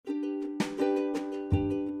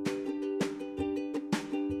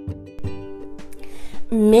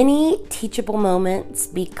Many teachable moments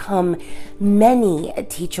become many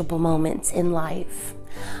teachable moments in life.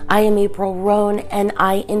 I am April Rohn, and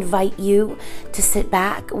I invite you to sit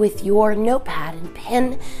back with your notepad and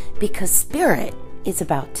pen because Spirit is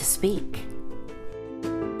about to speak.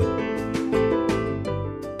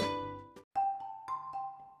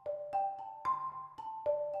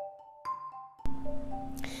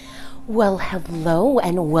 Well, hello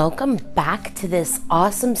and welcome back to this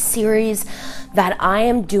awesome series that I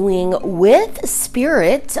am doing with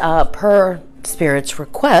Spirit, per Spirit's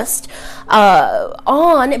request, based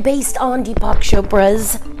on Deepak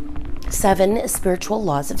Chopra's 7 spiritual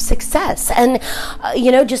laws of success. And,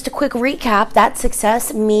 just a quick recap, that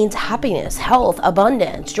success means happiness, health,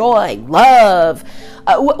 abundance, joy, love,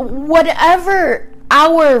 whatever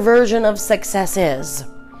our version of success is.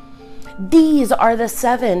 These are the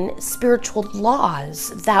 7 spiritual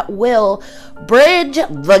laws that will bridge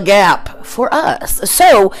the gap for us.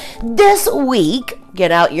 So this week,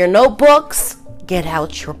 get out your notebooks, get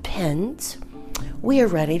out your pens. We are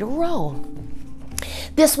ready to roll.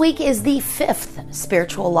 This week is the 5th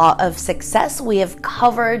spiritual law of success. We've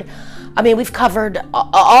covered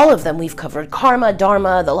all of them. We've covered karma,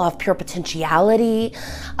 dharma, the law of pure potentiality,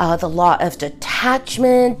 the law of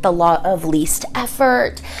detachment, the law of least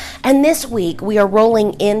effort. And this week we are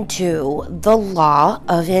rolling into the law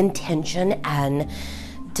of intention and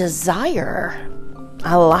desire.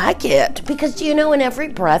 I like it because, in every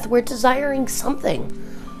breath we're desiring something.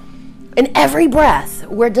 In every breath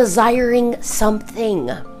we're desiring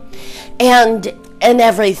something. And in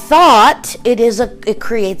every thought, it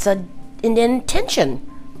creates an intention.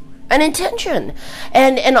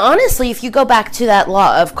 And honestly, if you go back to that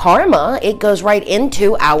law of karma, it goes right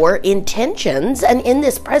into our intentions. And in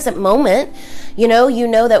this present moment, you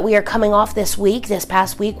know that we are coming off this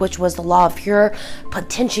past week, which was the law of pure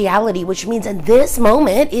potentiality, which means in this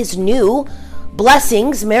moment is new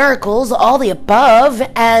blessings, miracles, all the above.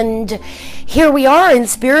 And here we are, and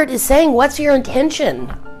Spirit is saying, what's your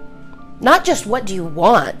intention? Not just what do you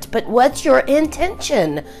want, but what's your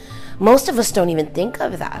intention? Most of us don't even think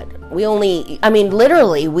of that.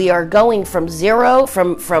 Literally, we are going from zero,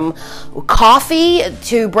 from coffee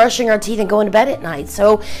to brushing our teeth and going to bed at night.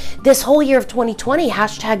 So this whole year of 2020,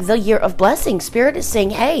 hashtag the year of blessing, Spirit is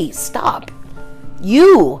saying, hey, stop.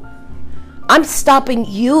 I'm stopping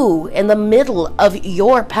you in the middle of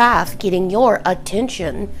your path, getting your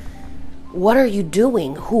attention. What are you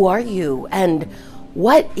doing? Who are you? And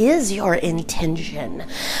what is your intention?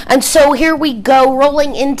 And so here we go,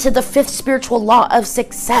 rolling into the 5th spiritual law of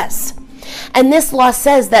success. And this law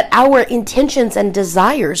says that our intentions and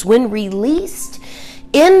desires, when released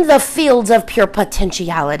in the fields of pure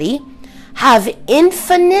potentiality, have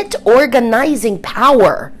infinite organizing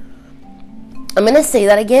power. I'm going to say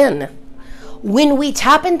that again. When we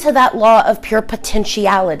tap into that law of pure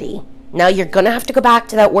potentiality, now you're going to have to go back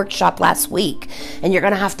to that workshop last week, and you're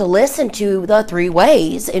going to have to listen to the 3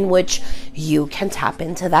 ways in which you can tap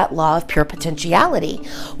into that law of pure potentiality.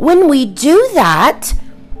 When we do that,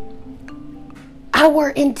 our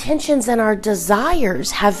intentions and our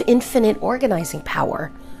desires have infinite organizing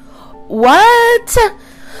power. What?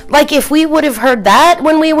 Like if we would have heard that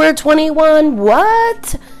when we were 21,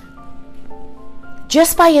 what?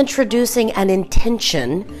 Just by introducing an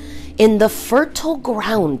intention in the fertile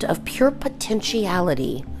ground of pure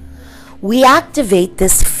potentiality, we activate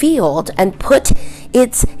this field and put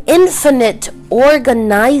its infinite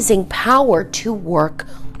organizing power to work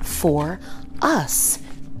for us.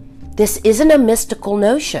 This isn't a mystical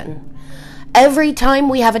notion. Every time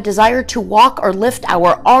we have a desire to walk or lift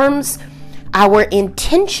our arms, our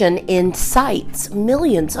intention incites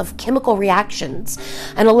millions of chemical reactions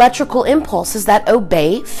and electrical impulses that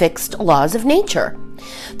obey fixed laws of nature.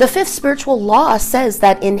 The 5th spiritual law says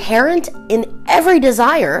that inherent in every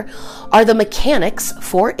desire are the mechanics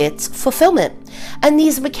for its fulfillment. And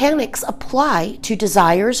these mechanics apply to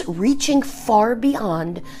desires reaching far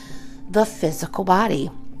beyond the physical body.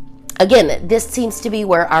 Again, this seems to be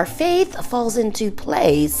where our faith falls into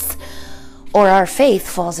place, or our faith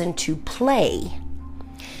falls into play.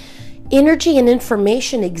 Energy and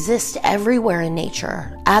information exist everywhere in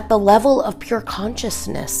nature at the level of pure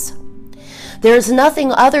consciousness. There's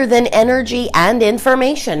nothing other than energy and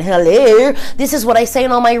information. Hello. This is what I say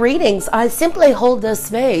in all my readings. I simply hold the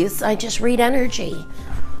space. I just read energy.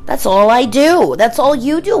 That's all I do. That's all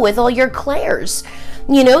you do with all your clairs.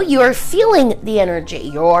 You're feeling the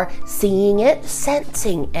energy. You're seeing it,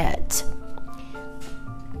 sensing it.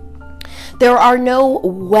 There are no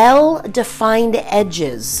well-defined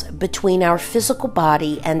edges between our physical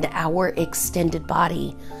body and our extended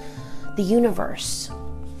body, the universe.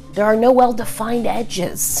 There are no well-defined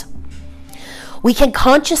edges. We can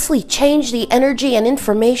consciously change the energy and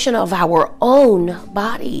information of our own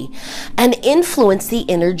body and influence the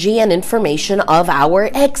energy and information of our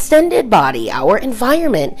extended body, our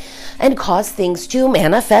environment, and cause things to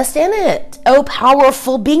manifest in it. Oh,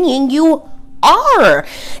 powerful being you are.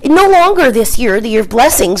 No longer this year, the year of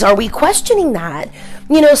blessings, are we questioning that.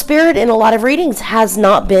 Spirit in a lot of readings has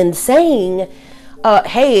not been saying,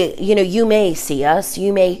 hey, you may see us,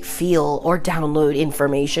 you may feel or download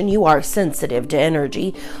information, you are sensitive to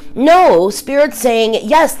energy. No, Spirit's saying,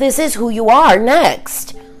 yes, this is who you are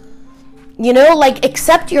next.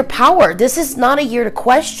 Accept your power. This is not a year to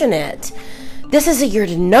question it. This is a year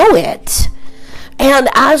to know it. And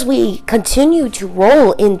as we continue to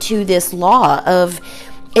roll into this law of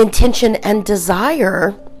intention and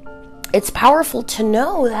desire, it's powerful to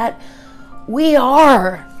know that we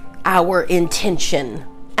are our intention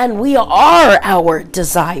and we are our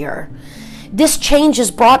desire. This change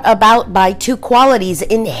is brought about by two qualities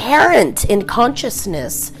inherent in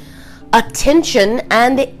consciousness: attention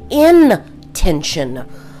and intention.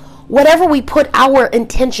 Whatever we put our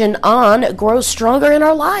intention on grows stronger in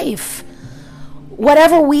our life.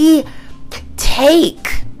 Whatever we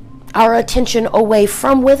take our attention away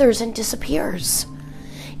from withers and disappears.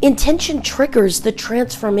 Intention triggers the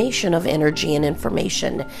transformation of energy and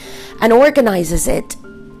information and organizes its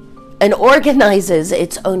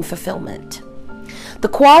own fulfillment. The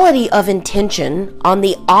quality of intention on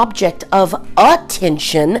the object of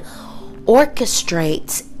attention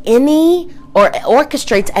orchestrates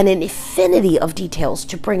an infinity of details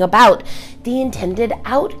to bring about the intended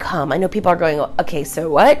outcome. I know people are going, okay, so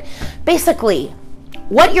what? Basically,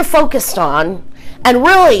 what you're focused on and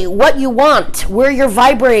really what you want, where you're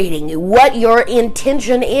vibrating, what your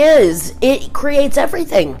intention is, it creates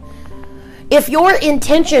everything. If your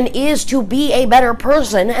intention is to be a better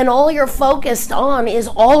person and all you're focused on is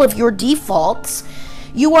all of your defaults,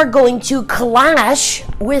 you are going to clash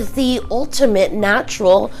with the ultimate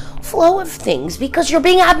natural flow of things because you're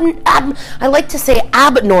being, I like to say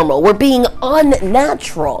abnormal. We're being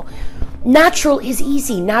unnatural. Natural is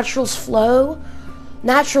easy. Natural's flow.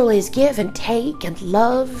 Natural is give and take and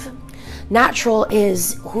love. Natural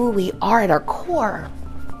is who we are at our core.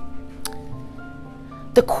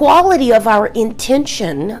 The quality of our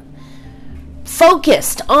intention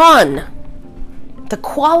focused on the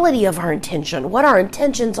quality of our intention, what our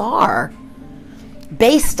intentions are,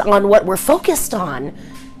 based on what we're focused on,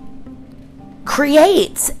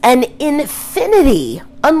 creates an infinity,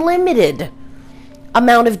 unlimited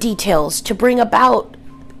amount of details to bring about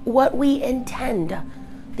what we intend,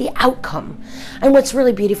 the outcome. And what's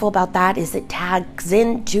really beautiful about that is it tags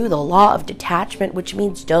into the law of detachment, which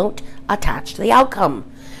means don't attach to the outcome.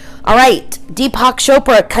 All right, Deepak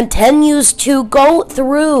Chopra continues to go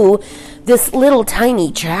through this little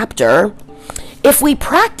tiny chapter. If we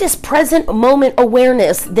practice present moment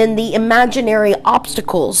awareness, then the imaginary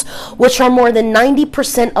obstacles, which are more than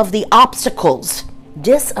 90% of the obstacles,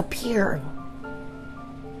 disappear.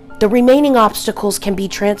 The remaining obstacles can be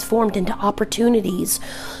transformed into opportunities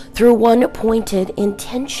through one pointed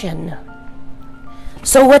intention.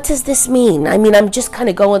 So what does this mean? I mean, I'm just kind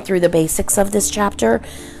of going through the basics of this chapter,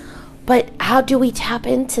 but how do we tap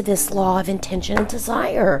into this law of intention and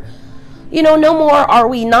desire? No more are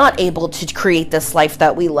we not able to create this life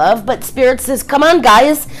that we love, but Spirit says, come on,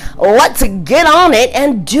 guys, let's get on it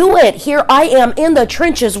and do it. Here I am in the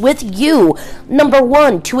trenches with you. Number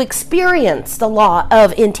one, to experience the law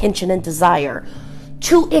of intention and desire.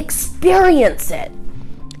 To experience it,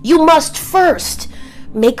 you must first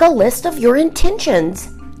make a list of your intentions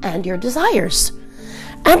and your desires.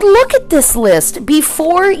 And look at this list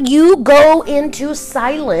before you go into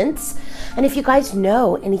silence. And if you guys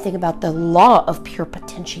know anything about the law of pure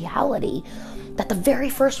potentiality, that the very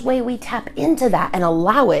first way we tap into that and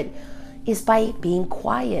allow it is by being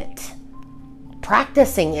quiet.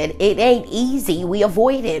 Practicing it. It ain't easy. We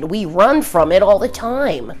avoid it. We run from it all the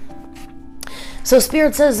time. So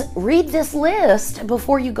Spirit says, read this list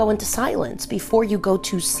before you go into silence, before you go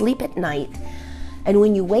to sleep at night, and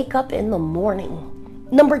when you wake up in the morning.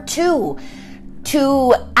 Number two,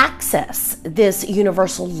 to access this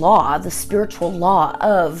universal law, the spiritual law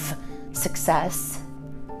of success,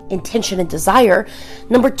 intention, and desire.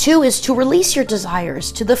 Number two is to release your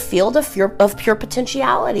desires to the field of pure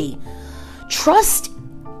potentiality. Trust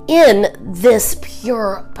in this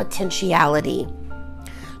pure potentiality,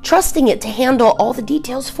 trusting it to handle all the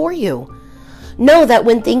details for you. Know that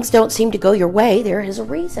when things don't seem to go your way, there is a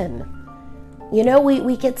reason.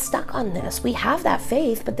 We get stuck on this. We have that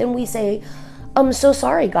faith, but then we say, I'm so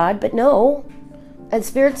sorry, God, but no, And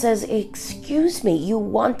Spirit says, excuse me, you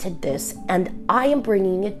wanted this, and I am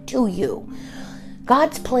bringing it to you.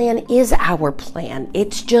 God's plan is our plan.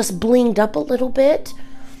 It's just blinged up a little bit.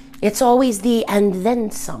 It's always the and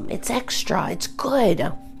then some. It's extra. It's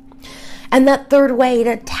good. And that third way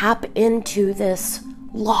to tap into this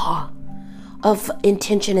law of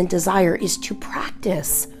intention and desire is to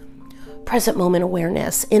practice present moment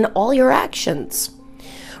awareness in all your actions.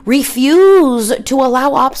 Refuse to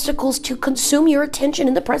allow obstacles to consume your attention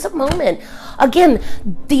in the present moment. Again,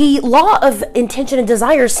 the law of intention and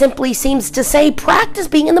desire simply seems to say practice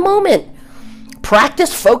being in the moment.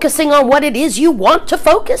 Practice focusing on what it is you want to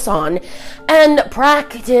focus on, and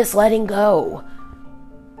practice letting go.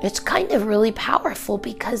 It's kind of really powerful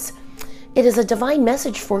because it is a divine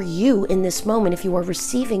message for you in this moment. If you are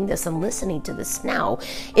receiving this and listening to this now,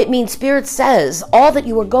 it means Spirit says all that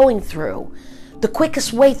you are going through, the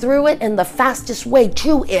quickest way through it and the fastest way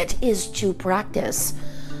to it is to practice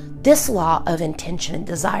this law of intention and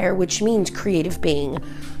desire, which means creative being.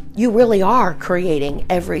 You really are creating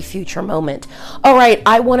every future moment. All right,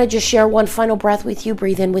 I want to just share one final breath with you.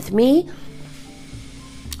 Breathe in with me.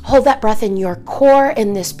 Hold that breath in your core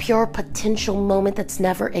in this pure potential moment that's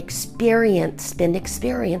never been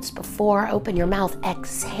experienced before. Open your mouth.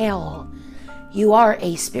 Exhale. You are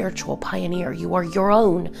a spiritual pioneer. You are your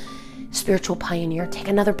own spiritual pioneer. Take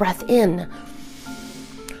another breath in.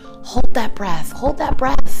 Hold that breath. Hold that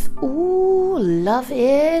breath. Ooh, love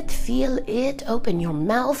it. Feel it. Open your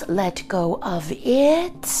mouth. Let go of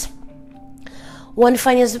it. One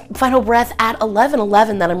final breath at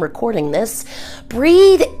 11:11 that I'm recording this.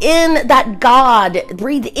 Breathe in that God.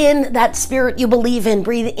 Breathe in that spirit you believe in.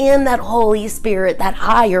 Breathe in that Holy Spirit, that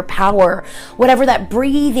higher power. Whatever that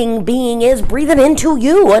breathing being is, breathe it into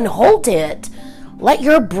you and hold it. Let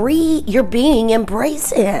your being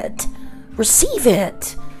embrace it. Receive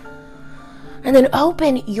it. And then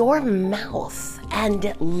open your mouth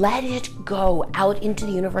and let it go out into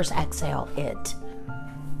the universe. Exhale it.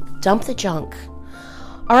 Dump the junk.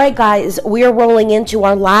 All right, guys, we are rolling into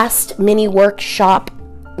our last mini workshop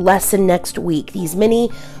lesson next week. These mini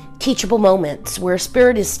teachable moments where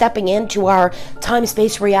Spirit is stepping into our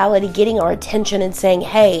time-space reality, getting our attention and saying,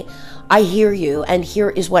 hey, I hear you, and here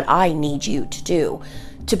is what I need you to do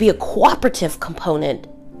to be a cooperative component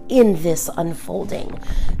in this unfolding.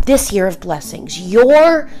 This year of blessings,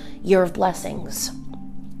 your year of blessings.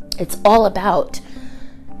 It's all about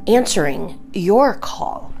answering your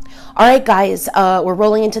call. All right, guys, we're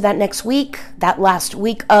rolling into that next week, that last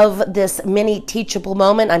week of this mini teachable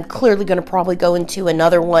moment. I'm clearly going to probably go into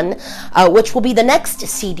another one, which will be the next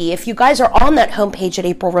CD. If you guys are on that homepage at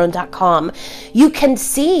aprilroan.com, you can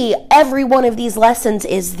see every one of these lessons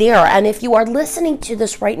is there. And if you are listening to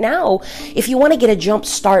this right now, if you want to get a jump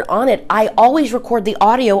start on it, I always record the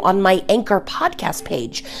audio on my Anchor podcast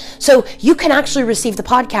page. So you can actually receive the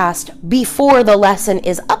podcast before the lesson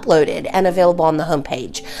is uploaded and available on the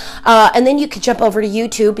homepage. And then you could jump over to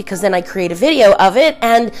YouTube because then I create a video of it.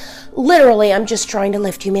 And literally, I'm just trying to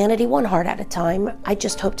lift humanity one heart at a time. I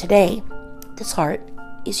just hope today this heart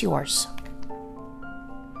is yours.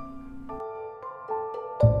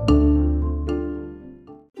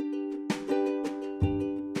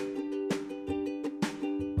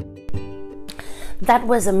 That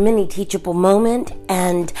was a mini teachable moment,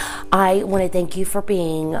 and I want to thank you for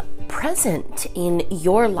being present in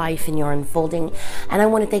your life and your unfolding, and I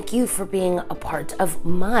want to thank you for being a part of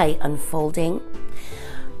my unfolding.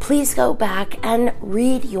 Please go back and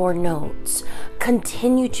read your notes.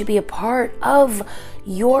 Continue to be a part of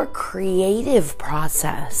your creative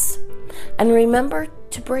process. And remember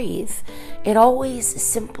to breathe. It always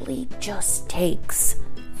simply just takes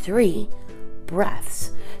 3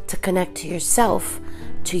 breaths to connect to yourself,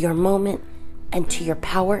 to your moment, and to your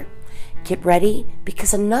power. Get ready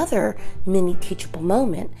because another mini teachable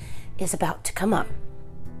moment is about to come up.